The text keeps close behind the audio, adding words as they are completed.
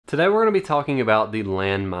Today we're going to be talking about the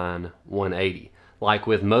Landmine 180. Like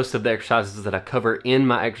with most of the exercises that I cover in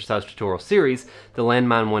my exercise tutorial series, the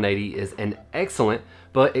Landmine 180 is an excellent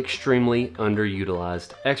but extremely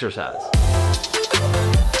underutilized exercise.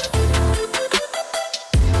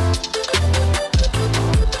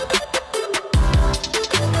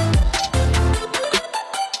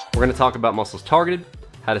 We're going to talk about muscles targeted,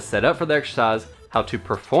 how to set up for the exercise, how to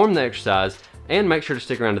perform the exercise, and make sure to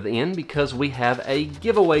stick around to the end because we have a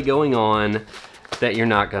giveaway going on that you're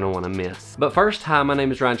not going to want to miss. But first, hi, my name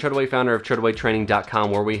is Ryan Treadaway, founder of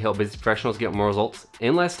TreadawayTraining.com, where we help busy professionals get more results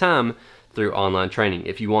in less time through online training.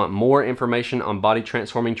 If you want more information on body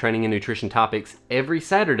transforming training and nutrition topics every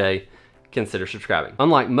Saturday, consider subscribing.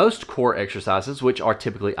 Unlike most core exercises, which are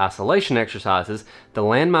typically isolation exercises, the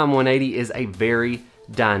Landmine 180 is a very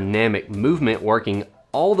dynamic movement working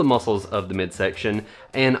all the muscles of the midsection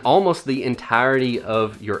and almost the entirety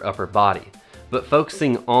of your upper body. But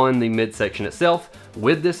focusing on the midsection itself,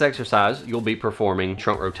 with this exercise, you'll be performing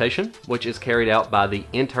trunk rotation, which is carried out by the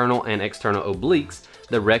internal and external obliques,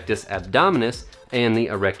 the rectus abdominis and the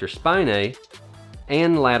erector spinae,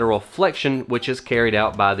 and lateral flexion, which is carried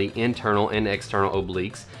out by the internal and external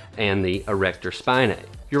obliques and the erector spinae.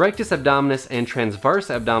 Your rectus abdominis and transverse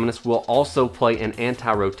abdominis will also play an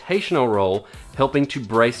anti-rotational role, helping to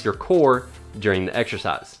brace your core during the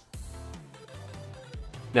exercise.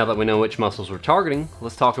 Now that we know which muscles we're targeting,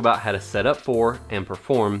 let's talk about how to set up for and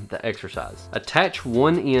perform the exercise. Attach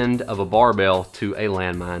one end of a barbell to a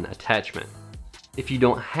landmine attachment. If you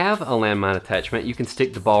don't have a landmine attachment, you can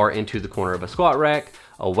stick the bar into the corner of a squat rack,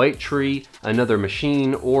 a weight tree, another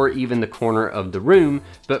machine, or even the corner of the room,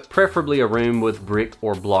 but preferably a room with brick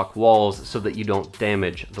or block walls so that you don't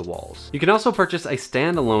damage the walls. You can also purchase a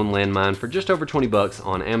standalone landmine for just over 20 bucks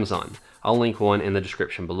on Amazon. I'll link one in the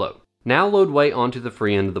description below. Now load weight onto the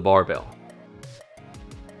free end of the barbell.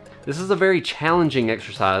 This is a very challenging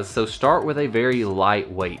exercise, so start with a very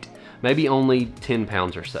light weight, maybe only 10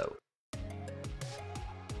 pounds or so.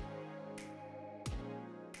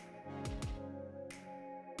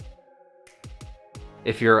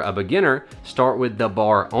 If you're a beginner, start with the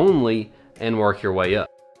bar only and work your way up.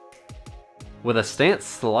 With a stance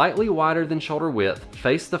slightly wider than shoulder width,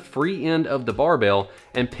 face the free end of the barbell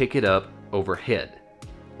and pick it up overhead.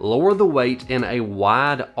 Lower the weight in a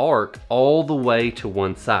wide arc all the way to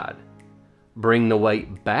one side. Bring the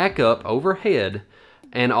weight back up overhead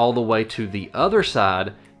and all the way to the other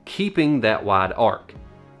side, keeping that wide arc.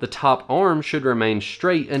 The top arm should remain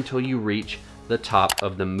straight until you reach the top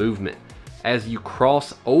of the movement. As you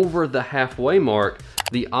cross over the halfway mark,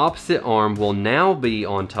 the opposite arm will now be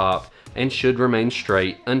on top and should remain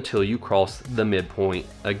straight until you cross the midpoint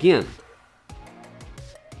again.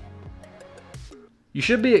 You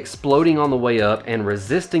should be exploding on the way up and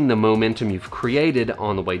resisting the momentum you've created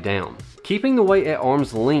on the way down. Keeping the weight at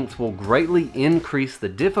arm's length will greatly increase the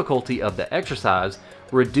difficulty of the exercise,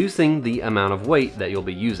 reducing the amount of weight that you'll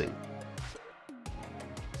be using.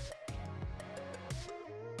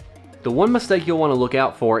 The one mistake you'll want to look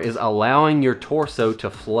out for is allowing your torso to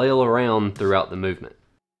flail around throughout the movement.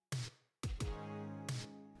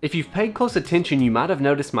 If you've paid close attention, you might have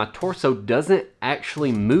noticed my torso doesn't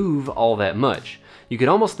actually move all that much. You could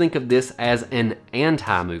almost think of this as an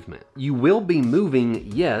anti-movement. You will be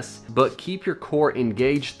moving, yes, but keep your core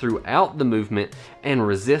engaged throughout the movement and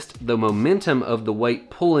resist the momentum of the weight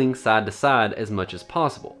pulling side to side as much as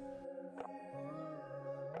possible.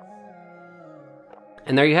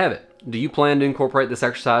 And there you have it. Do you plan to incorporate this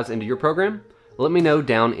exercise into your program? Let me know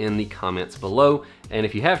down in the comments below, and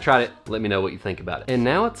if you have tried it, let me know what you think about it. And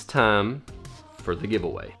now it's time for the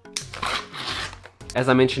giveaway. As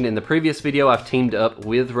I mentioned in the previous video, I've teamed up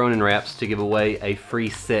with Ronin Wraps to give away a free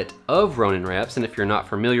set of Ronin Wraps, and if you're not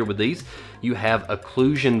familiar with these, you have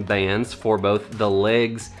occlusion bands for both the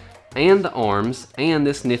legs and the arms, and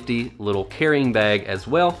this nifty little carrying bag as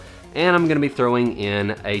well. And I'm going to be throwing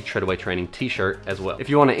in a Treadaway Training t-shirt as well. If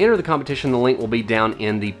you want to enter the competition, the link will be down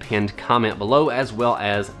in the pinned comment below as well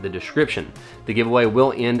as the description. The giveaway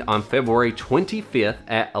will end on February 25th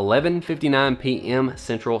at 11:59 p.m.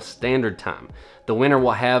 Central Standard Time. The winner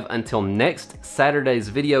will have until next Saturday's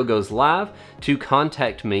video goes live to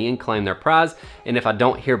contact me and claim their prize. And if I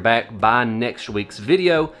don't hear back by next week's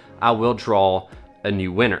video, I will draw a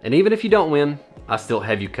new winner. And even if you don't win, I still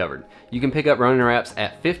have you covered. You can pick up Ronin Wraps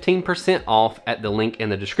at 15% off at the link in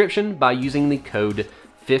the description by using the code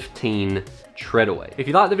 15Treadaway. If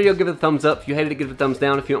you liked the video, give it a thumbs up. If you hated it, give it a thumbs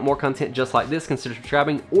down. If you want more content just like this, consider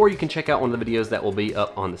subscribing, or you can check out one of the videos that will be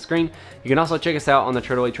up on the screen. You can also check us out on the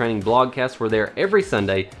Treadaway Training Blogcast. We're there every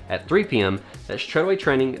Sunday at 3 p.m. That's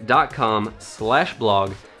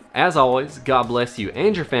treadawaytraining.com/blog. As always, God bless you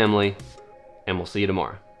and your family, and we'll see you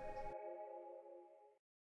tomorrow.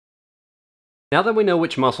 Now that we know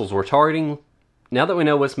which muscles we're targeting, now that we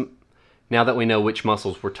know which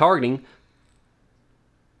muscles we're targeting,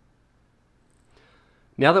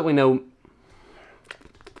 now that we know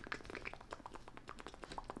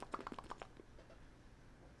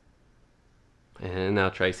and now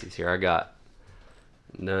Tracy's here. I got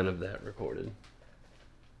none of that recorded.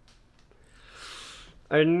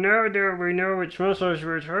 And now that we know which muscles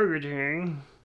we're targeting,